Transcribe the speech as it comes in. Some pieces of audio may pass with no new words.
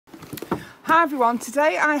Hi everyone,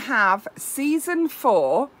 today I have season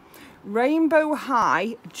 4 Rainbow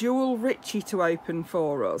High Jewel Richie to open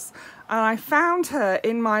for us, and I found her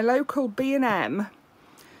in my local B&M.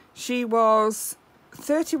 She was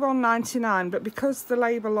 $31.99, but because the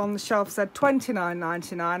label on the shelf said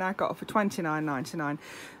 $29.99, I got her for $29.99.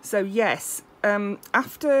 So yes,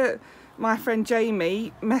 after my friend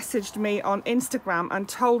Jamie messaged me on Instagram and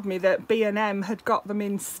told me that B&M had got them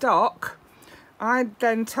in stock, I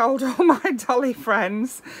then told all my dolly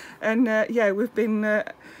friends, and yeah, we've been,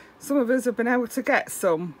 some of us have been able to get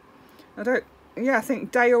some. I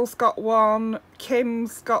think Dale's got one,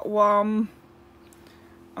 Kim's got one.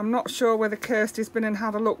 I'm not sure whether Kirsty's been and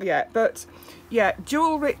had a look yet, but yeah,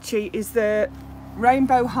 Jewel Richie is the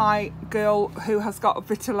Rainbow High girl who has got a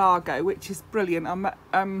vitiligo, which is brilliant.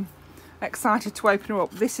 I'm excited to open her up.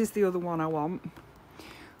 This is the other one I want.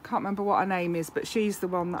 Can't remember what her name is, but she's the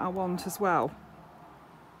one that I want as well.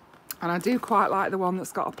 And I do quite like the one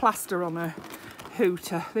that's got a plaster on her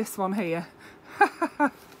hooter, this one here.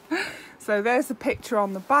 So there's a picture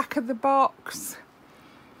on the back of the box.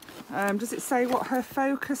 Does it say what her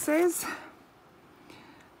focus is?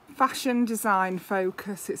 Fashion design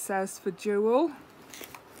focus, it says, for Jewel.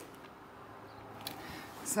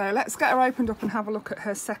 So let's get her opened up and have a look at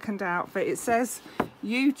her second outfit. It says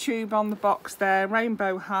YouTube on the box there,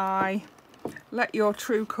 Rainbow High, let your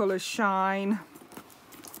true colours shine.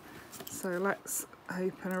 So let's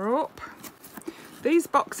open her up. These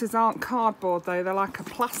boxes aren't cardboard though, they're like a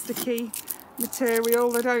plasticky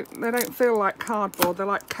material. They don't feel like cardboard, they're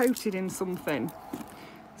like coated in something.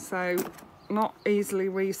 So not easily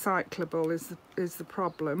recyclable is the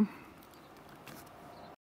problem.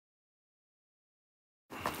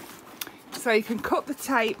 So you can cut the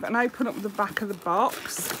tape and open up the back of the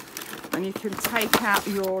box, and you can take out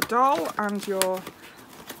your doll and your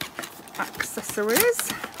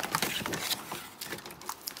accessories.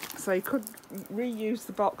 So you could reuse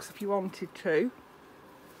the box if you wanted to.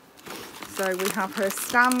 So we have her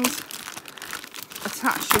stand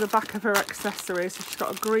attached to the back of her accessories. So she's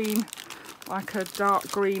got a green, like a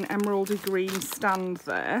dark green, emeraldy green stand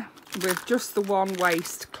there with just the one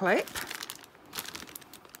waist clip.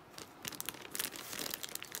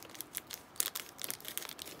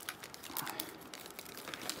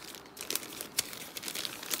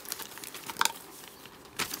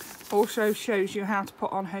 Also shows you how to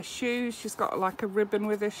put on her shoes. She's got like a ribbon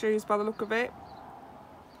with her shoes by the look of it.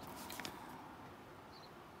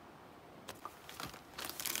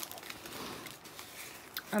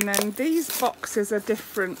 And then these boxes are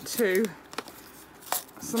different to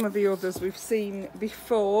some of the others we've seen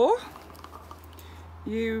before.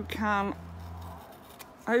 You can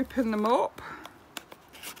open them up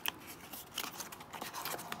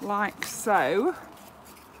like so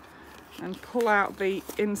and pull out the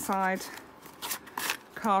inside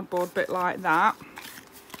cardboard bit like that.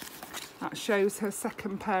 That shows her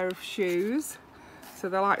second pair of shoes. So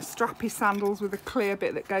they're like strappy sandals with a clear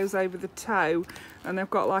bit that goes over the toe, and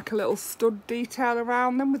they've got like a little stud detail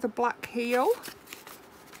around them with a black heel.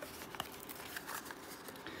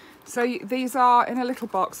 So these are in a little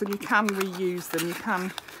box and you can reuse them. You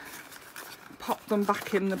can pop them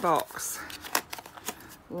back in the box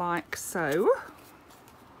like so.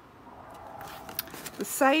 The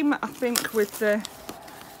same, I think, with the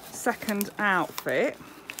second outfit.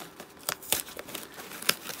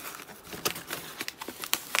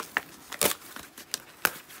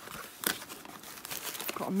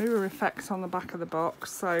 Got a mirror effect on the back of the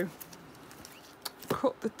box, so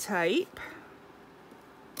cut the tape.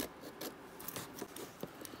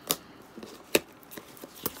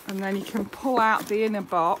 And then you can pull out the inner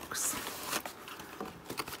box.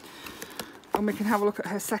 And we can have a look at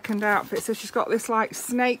her second outfit. So she's got this like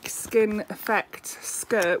snake skin effect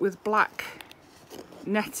skirt with black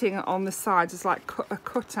netting on the sides. It's like a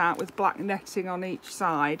cutout with black netting on each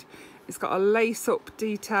side. It's got a lace up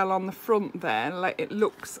detail on the front there, like it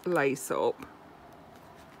looks lace up.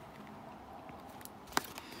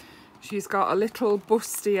 She's got a little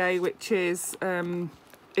bustier which is in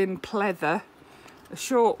pleather, a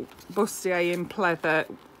short bustier in pleather.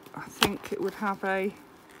 I think it would have a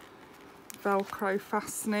Velcro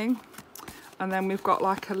fastening, and then we've got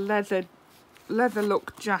like a leather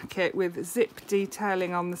look jacket with zip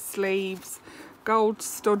detailing on the sleeves, gold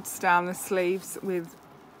studs down the sleeves with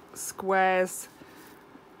squares,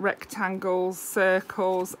 rectangles,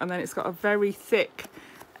 circles, and then it's got a very thick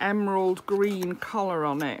emerald green collar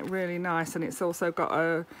on it, really nice, and it's also got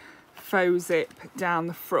a faux zip down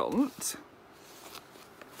the front.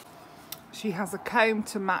 She has a comb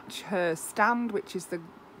to match her stand, which is the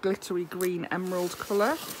glittery green emerald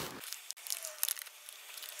colour.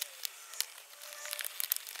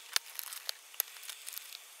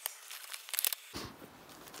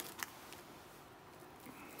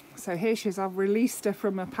 So here she is. I've released her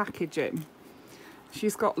from her packaging.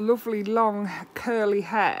 She's got lovely long curly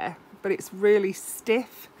hair, but it's really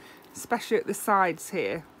stiff, especially at the sides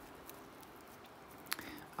here.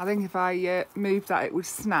 I think if I move that it would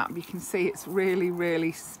snap. You can see it's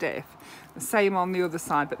really stiff. The same on the other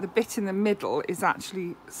side, but the bit in the middle is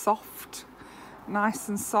actually soft, nice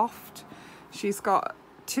and soft. She's got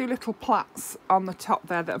two little plaits on the top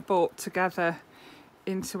there that are brought together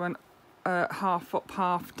into an half up,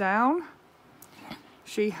 half down.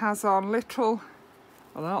 She has on little,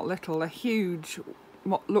 well, they're not little, they're huge,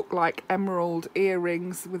 what look like emerald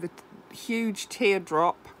earrings with a huge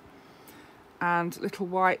teardrop and little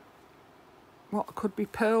white, what could be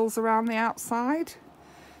pearls around the outside.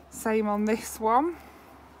 Same on this one.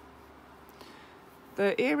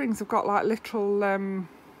 The earrings have got like little,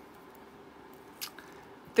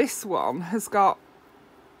 this one has got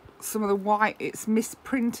some of the white, it's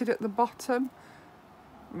misprinted at the bottom.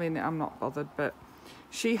 I mean, I'm not bothered, but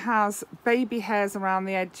she has baby hairs around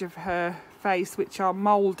the edge of her face which are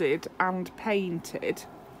moulded and painted.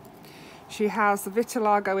 She has the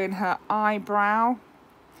vitiligo in her eyebrow,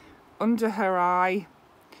 under her eye,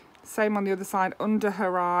 same on the other side, under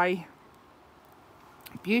her eye.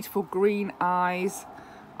 Beautiful green eyes.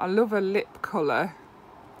 I love her lip colour.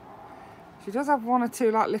 She does have one or two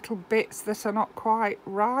like little bits that are not quite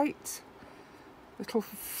right. Little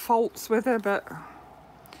faults with her, but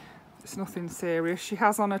it's nothing serious. She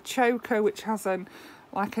has on a choker which has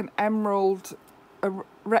like an emerald, a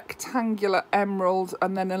rectangular emerald,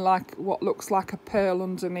 and then like what looks like a pearl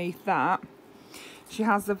underneath that. She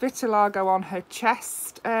has the vitiligo on her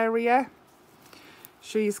chest area.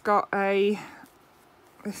 She's got a,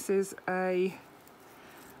 this is a,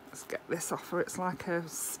 let's get this off her, it's like a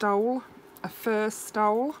stole, a fur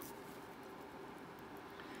stole.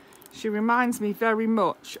 She reminds me very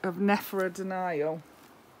much of Nephra Denial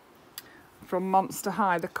from Monster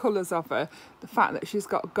High, the colours of her, the fact that she's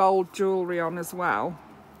got gold jewellery on as well.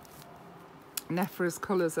 Nephra's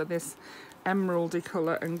colours are this emeraldy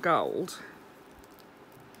colour and gold.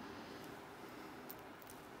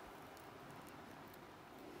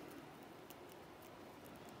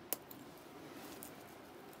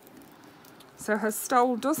 So her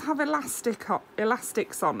stole does have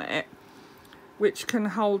elastics on it, which can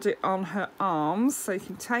hold it on her arms, so you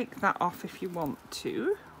can take that off if you want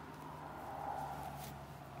to.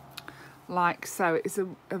 Like so. It's a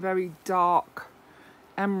very dark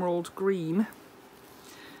emerald green.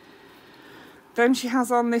 Then she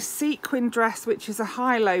has on this sequin dress, which is a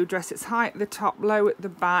high-low dress. It's high at the top, low at the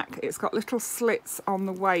back. It's got little slits on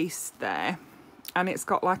the waist there. And it's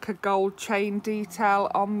got like a gold chain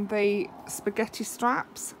detail on the spaghetti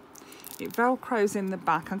straps. It velcros in the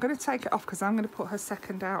back. I'm going to take it off because I'm going to put her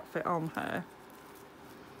second outfit on her.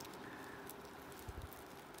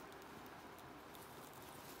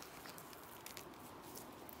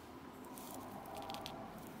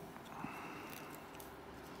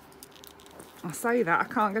 I say that, I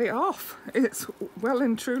can't get it off. It's well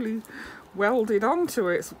and truly welded onto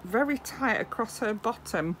her. It's very tight across her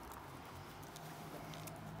bottom.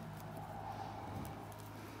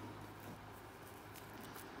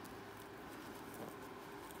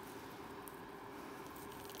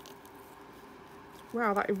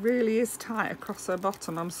 Wow, that really is tight across her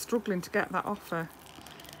bottom. I'm struggling to get that off her.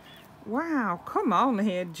 Wow, come on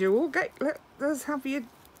here, Jewel. Let us have your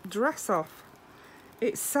dress off.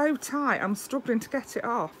 It's so tight, I'm struggling to get it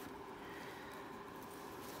off.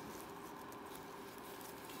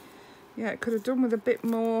 Yeah, it could have done with a bit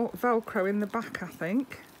more Velcro in the back, I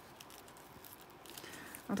think.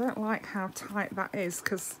 I don't like how tight that is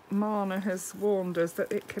because Marna has warned us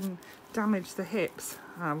that it can damage the hips.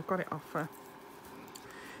 Oh, we've got it off her.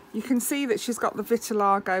 You can see that she's got the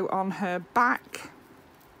vitiligo on her back,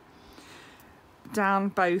 down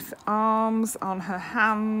both arms, on her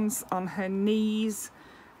hands, on her knees,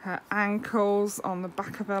 her ankles, on the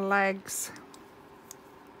back of her legs.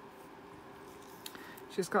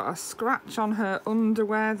 She's got a scratch on her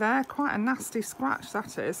underwear there, quite a nasty scratch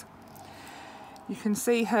that is. You can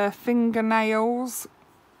see her fingernails.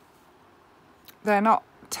 They're not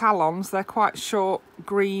talons, they're quite short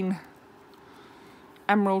green,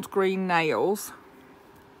 emerald green nails.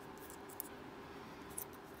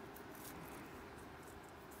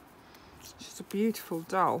 She's a beautiful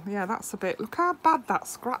doll. Yeah, that's a bit, look how bad that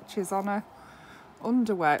scratch is on her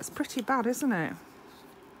underwear. It's pretty bad, isn't it?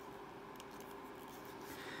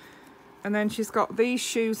 And then she's got these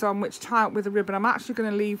shoes on which tie up with a ribbon. I'm actually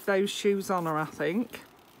going to leave those shoes on her, I think.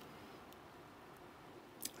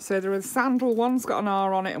 So there are the sandal, one's got an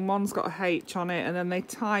R on it and one's got a H on it, and then they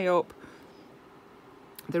tie up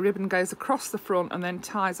The ribbon goes across the front and then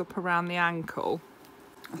ties up around the ankle.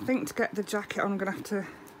 I think to get the jacket on, I'm going to have to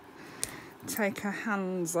take her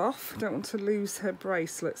hands off. Don't want to lose her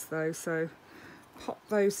bracelets though, so pop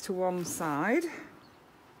those to one side.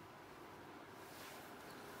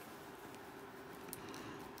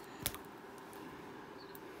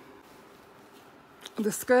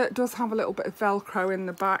 The skirt does have a little bit of Velcro in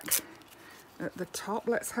the back at the top.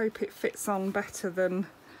 Let's hope it fits on better than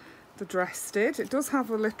the dress did. It does have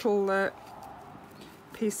a little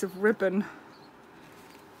piece of ribbon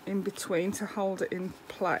in between to hold it in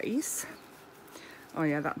place. Oh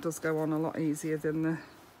yeah, that does go on a lot easier than the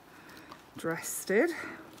dress did.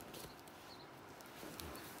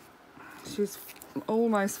 She's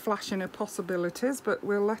almost flashing her possibilities, but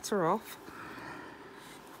we'll let her off.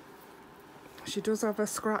 She does have her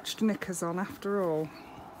scratched knickers on after all.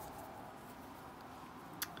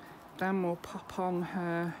 Then we'll pop on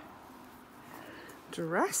her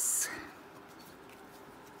dress.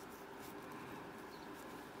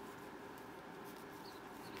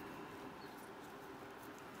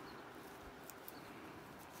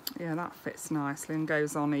 Yeah, that fits nicely and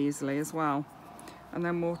goes on easily as well. And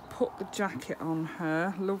then we'll put the jacket on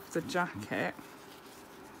her. Love the jacket.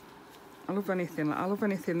 I love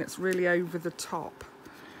anything that's really over the top.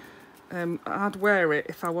 I'd wear it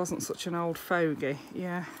if I wasn't such an old fogey,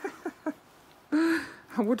 yeah.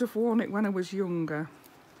 I would have worn it when I was younger.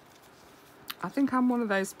 I think I'm one of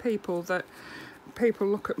those people that people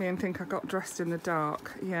look at me and think I got dressed in the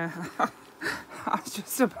dark. Yeah, that's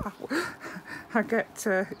just about, I get,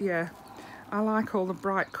 yeah, I like all the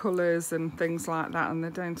bright colours and things like that, and they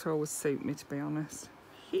don't always suit me, to be honest.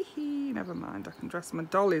 Hee hee, never mind, I can dress my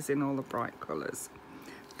dollies in all the bright colours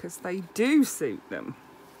because they do suit them.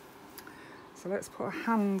 So let's put our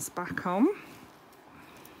hands back on.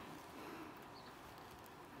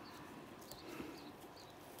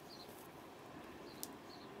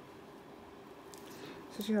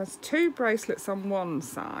 So she has 2 bracelets on one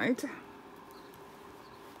side.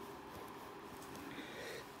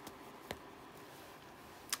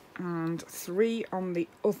 And 3 on the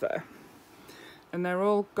other. And they're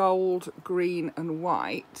all gold, green and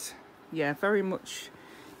white. Yeah, very much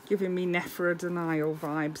giving me Nephra Denial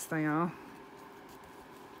vibes, they are.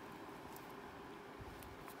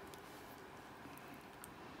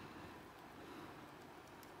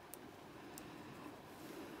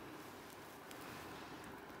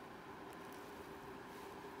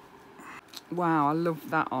 Wow, I love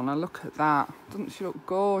that on her. Look at that. Doesn't she look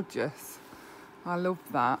gorgeous? I love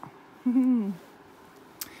that.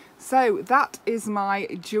 So that is my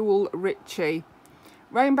Jewel Richie.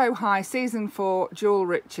 Rainbow High Season 4 Jewel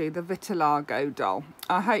Richie, the Vitiligo doll.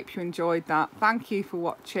 I hope you enjoyed that. Thank you for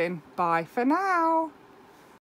watching. Bye for now.